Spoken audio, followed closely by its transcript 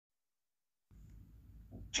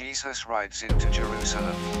Jesus rides into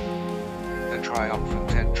Jerusalem. The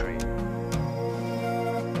triumphant entry.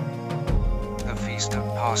 The feast of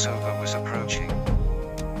Passover was approaching.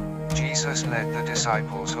 Jesus led the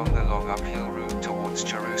disciples on the long uphill route towards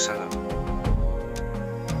Jerusalem.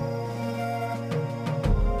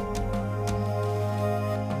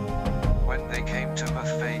 When they came to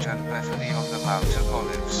Bethphage and Bethany on the Mount of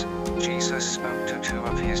Olives, Jesus spoke to two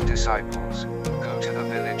of his disciples, "Go to the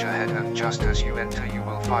village ahead, and just as you enter you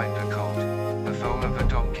will find a colt, the foal of a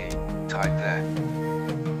donkey, tied there.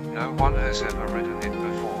 No one has ever ridden it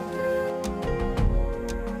before.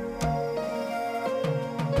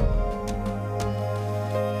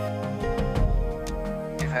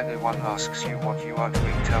 If anyone asks you what you are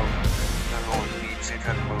doing, tell them, the Lord needs it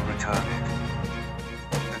and will return it."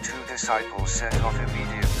 The two disciples set off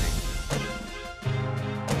immediately.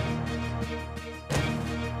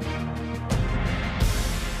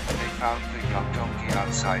 They found the young donkey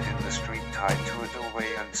outside in the street tied to a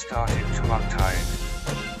doorway and started to untie it.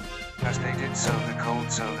 As they did so, the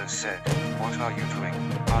colt owner said, "What are you doing,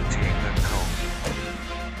 untying that colt?"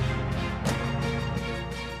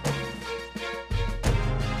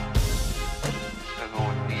 "The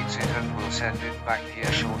Lord needs it and will send it back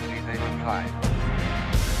here shortly," they replied.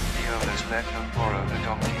 The owners let them borrow the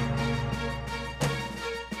donkey.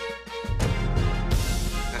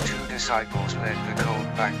 The two disciples led the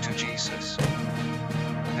colt back to Jesus.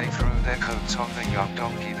 They threw their coats on the young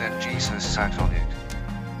donkey, then Jesus sat on it.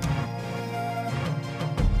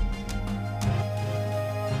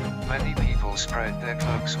 Many people spread their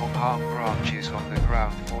cloaks or palm branches on the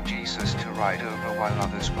ground for Jesus to ride over, while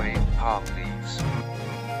others waved palm leaves.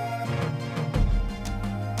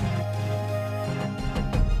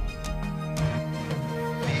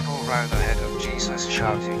 People ran ahead of Jesus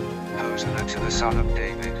shouting, "Hosanna to the Son of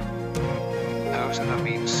David! Hosanna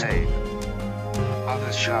means save."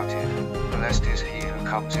 Others shouted, "Blessed is he who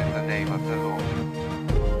comes in the name of the Lord."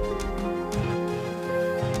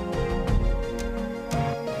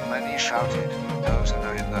 Many shouted,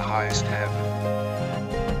 "Hosanna in the highest heaven."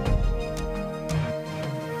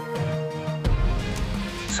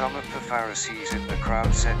 Some of the Pharisees in the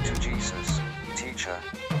crowd said to Jesus, "Teacher,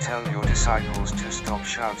 tell your disciples to stop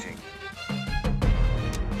shouting."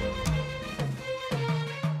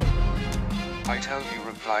 "I tell you,"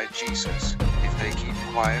 replied Jesus, "if they keep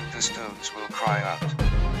quiet, the stones will cry out."